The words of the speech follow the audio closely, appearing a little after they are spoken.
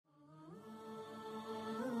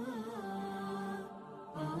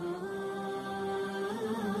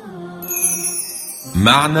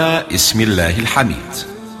معنى اسم الله الحميد،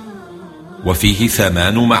 وفيه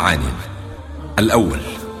 8 معان. الأول: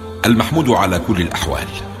 المحمود على كل الأحوال.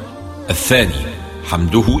 الثاني: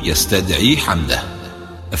 حمده يستدعي حمده.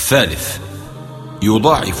 الثالث: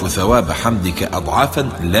 يضاعف ثواب حمدك أضعافا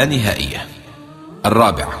لا نهائية.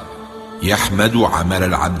 الرابع: يحمد عمل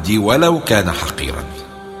العبد ولو كان حقيرا.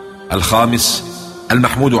 الخامس: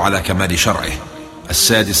 المحمود على كمال شرعه.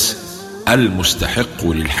 السادس: المستحق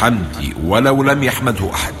للحمد ولو لم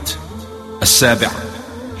يحمده أحد. السابع: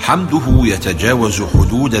 حمده يتجاوز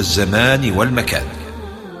حدود الزمان والمكان.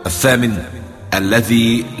 الثامن: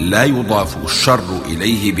 الذي لا يضاف الشر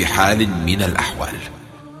إليه بحال من الأحوال.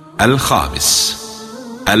 الخامس: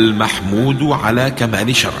 المحمود على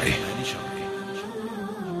كمال شرعه.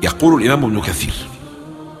 يقول الإمام ابن كثير: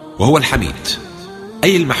 وهو الحميد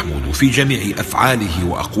أي المحمود في جميع أفعاله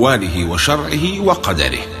وأقواله وشرعه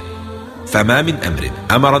وقدره، فما من أمر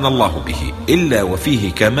أمرنا الله به إلا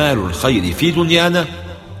وفيه كمال الخير في دنيانا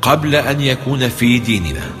قبل أن يكون في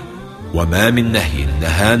ديننا، وما من نهي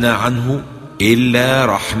نهانا عنه إلا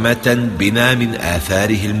رحمة بنا من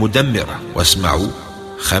آثاره المدمرة. واسمعوا: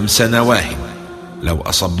 5 نواه لو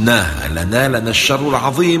أصبناها لنالنا الشر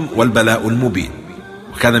العظيم والبلاء المبين.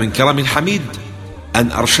 وكان من كرم الحميد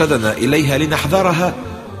أن أرشدنا إليها لنحذرها،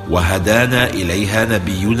 وهدانا إليها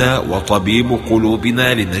نبينا وطبيب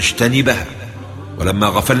قلوبنا لنجتنبها، ولما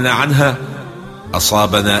غفلنا عنها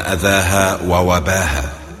أصابنا أذاها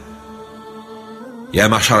ووباها. يا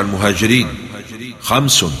معشر المهاجرين،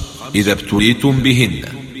 5 إذا ابتليتم بهن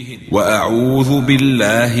وأعوذ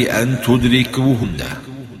بالله أن تدركوهن.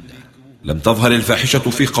 لم تظهر الفاحشة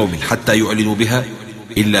في قوم حتى يعلنوا بها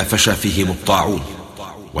إلا فشى فيهم الطاعون،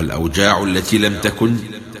 والأوجاع التي لم تكن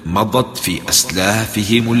مضت في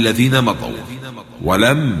أسلافهم الذين مضوا،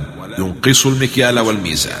 ولم ينقصوا المكيال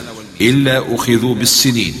والميزان إلا أخذوا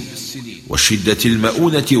بالسنين وشدة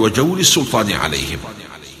المؤونة وجور السلطان عليهم،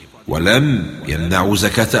 ولم يمنعوا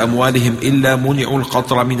زكاة أموالهم إلا منعوا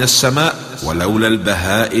القطر من السماء، ولولا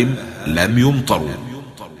البهائم لم يمطروا،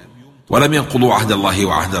 ولم ينقضوا عهد الله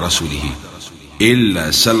وعهد رسوله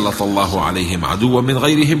إلا سلط الله عليهم عدوا من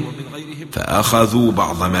غيرهم فأخذوا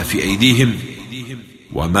بعض ما في أيديهم.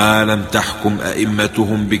 وما لم تحكم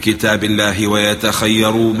أئمتهم بكتاب الله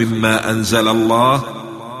ويتخيروا مما أنزل الله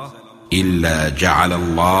إلا جعل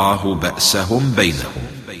الله بأسهم بينهم.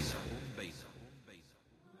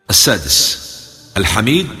 السادس: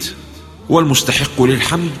 الحميد هو المستحق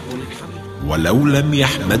للحمد ولو لم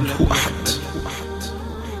يحمده أحد.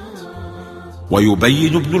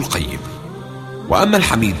 ويبين ابن القيم: وأما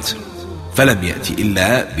الحميد فلم يأتي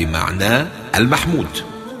إلا بمعنى المحمود،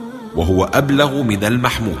 وهو أبلغ من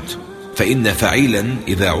المحمود، فإن فعيلا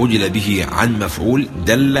إذا عدل به عن مفعول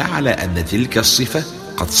دل على أن تلك الصفة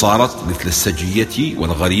قد صارت مثل السجية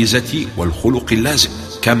والغريزة والخلق اللازم،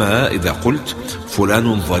 كما إذا قلت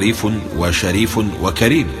فلان ظريف وشريف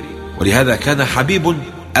وكريم. ولهذا كان حبيب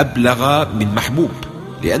أبلغ من محبوب،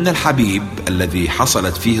 لأن الحبيب الذي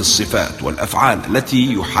حصلت فيه الصفات والأفعال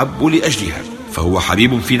التي يحب لأجلها فهو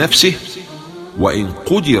حبيب في نفسه، وإن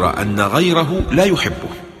قدر أن غيره لا يحبه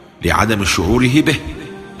لعدم شعوره به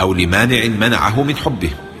أو لمانع منعه من حبه.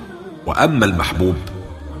 وأما المحبوب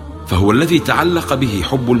فهو الذي تعلق به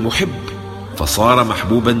حب المحب فصار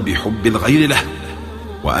محبوبا بحب الغير له.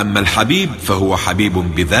 وأما الحبيب فهو حبيب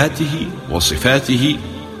بذاته وصفاته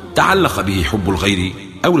تعلق به حب الغير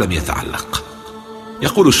أو لم يتعلق.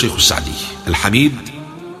 يقول الشيخ السعدي: الحميد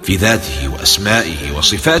في ذاته وأسمائه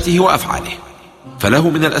وصفاته وأفعاله، فله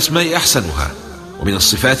من الأسماء أحسنها، ومن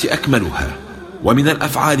الصفات أكملها، ومن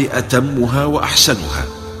الأفعال أتمها وأحسنها،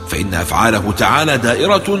 فإن أفعاله تعالى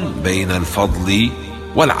دائرة بين الفضل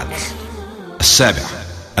والعدل. السابع: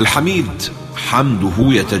 الحميد حمده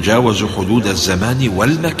يتجاوز حدود الزمان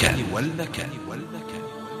والمكان،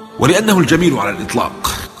 ولأنه الجميل على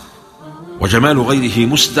الإطلاق وجمال غيره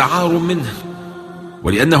مستعار منه،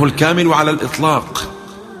 ولأنه الكامل على الإطلاق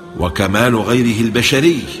وكمال غيره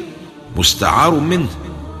البشري مستعار منه،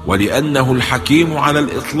 ولأنه الحكيم على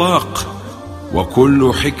الإطلاق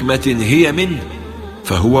وكل حكمة هي منه،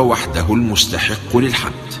 فهو وحده المستحق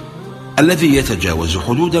للحمد الذي يتجاوز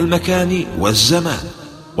حدود المكان والزمان.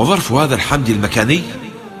 وظرف هذا الحمد المكاني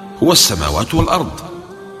هو السماوات والأرض،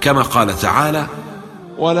 كما قال تعالى: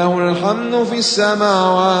 وله الحمد في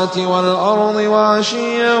السماوات والأرض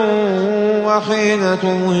وعشيا وحين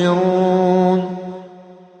تظهرون.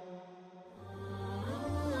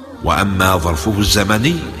 وأما ظرفه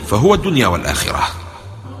الزمني فهو الدنيا والآخرة،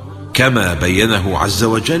 كما بينه عز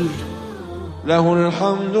وجل: له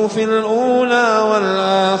الحمد في الأولى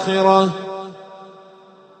والآخرة.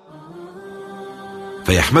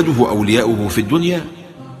 فيحمده أولياؤه في الدنيا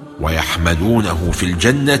ويحمدونه في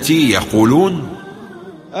الجنة يقولون: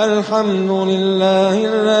 الحمد لله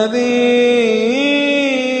الذي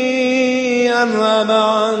أذهب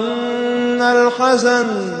عنا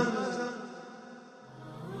الحزن.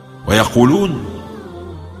 ويقولون: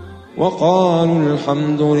 وقالوا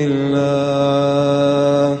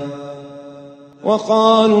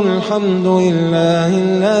الحمد لله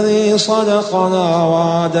الذي صدقنا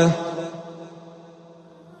وعده.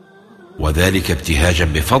 وذلك ابتهاجا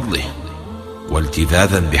بفضله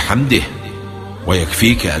والتذاذا بحمده.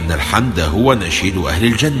 ويكفيك أن الحمد هو نشيد أهل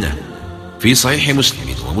الجنة. في صحيح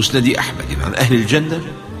مسلم ومسند أحمد عن أهل الجنة: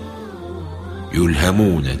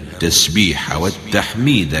 يلهمون التسبيح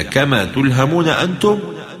والتحميد كما تلهمون أنتم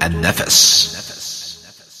النفس.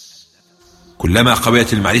 كلما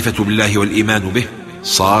قويت المعرفة بالله والإيمان به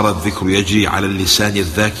صار الذكر يجري على اللسان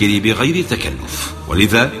الذاكر بغير تكلف.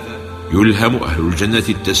 ولذا يلهم أهل الجنة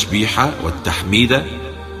التسبيح والتحميد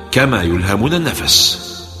كما يلهمون النفس،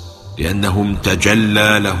 لأنهم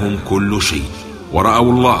تجلى لهم كل شيء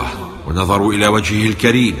ورأوا الله ونظروا إلى وجهه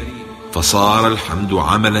الكريم، فصار الحمد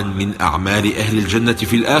عملا من أعمال أهل الجنة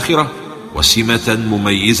في الآخرة وسمة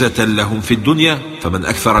مميزة لهم في الدنيا. فمن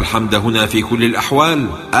أكثر الحمد هنا في كل الأحوال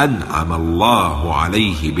أنعم الله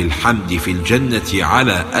عليه بالحمد في الجنة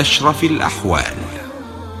على أشرف الأحوال.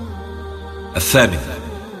 الثامن: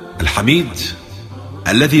 الحميد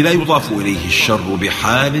الذي لا يضاف إليه الشر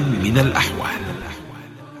بحال من الأحوال.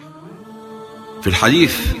 في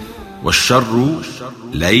الحديث: والشر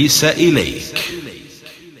ليس إليك.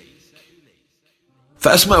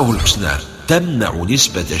 فأسماؤه الحسنى تمنع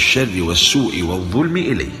نسبة الشر والسوء والظلم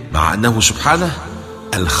إليه، مع أنه سبحانه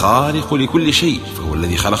الخالق لكل شيء، فهو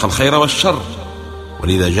الذي خلق الخير والشر.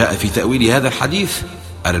 ولذا جاء في تأويل هذا الحديث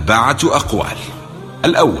 4 أقوال.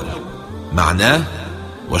 الأول معناه: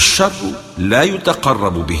 والشر لا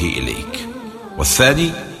يتقرب به إليك.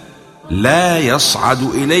 والثاني: لا يصعد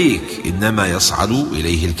إليك، إنما يصعد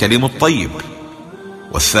إليه الكلم الطيب.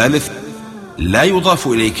 والثالث: لا يضاف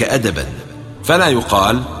إليك أدبا، فلا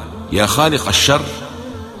يقال يا خالق الشر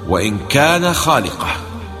وإن كان خالقه،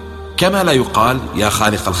 كما لا يقال يا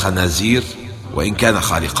خالق الخنازير وإن كان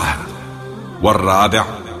خالقها. والرابع: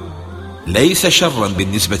 ليس شرا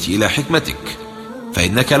بالنسبة إلى حكمتك،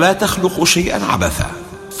 فإنك لا تخلق شيئا عبثا،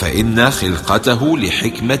 فإن خلقته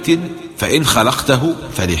لحكمة، فإن خلقته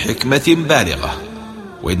فلحكمة بالغة،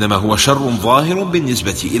 وإنما هو شر ظاهر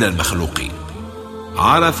بالنسبة إلى المخلوقين.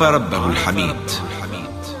 عرف ربه الحميد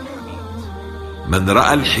من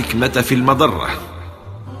رأى الحكمة في المضرة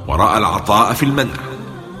ورأى العطاء في المنع،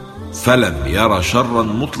 فلم ير شرا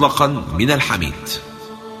مطلقا من الحميد.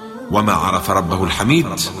 وما عرف ربه الحميد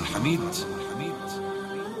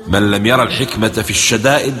من لم ير الحكمة في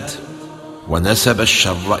الشدائد ونسب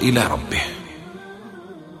الشر إلى ربه.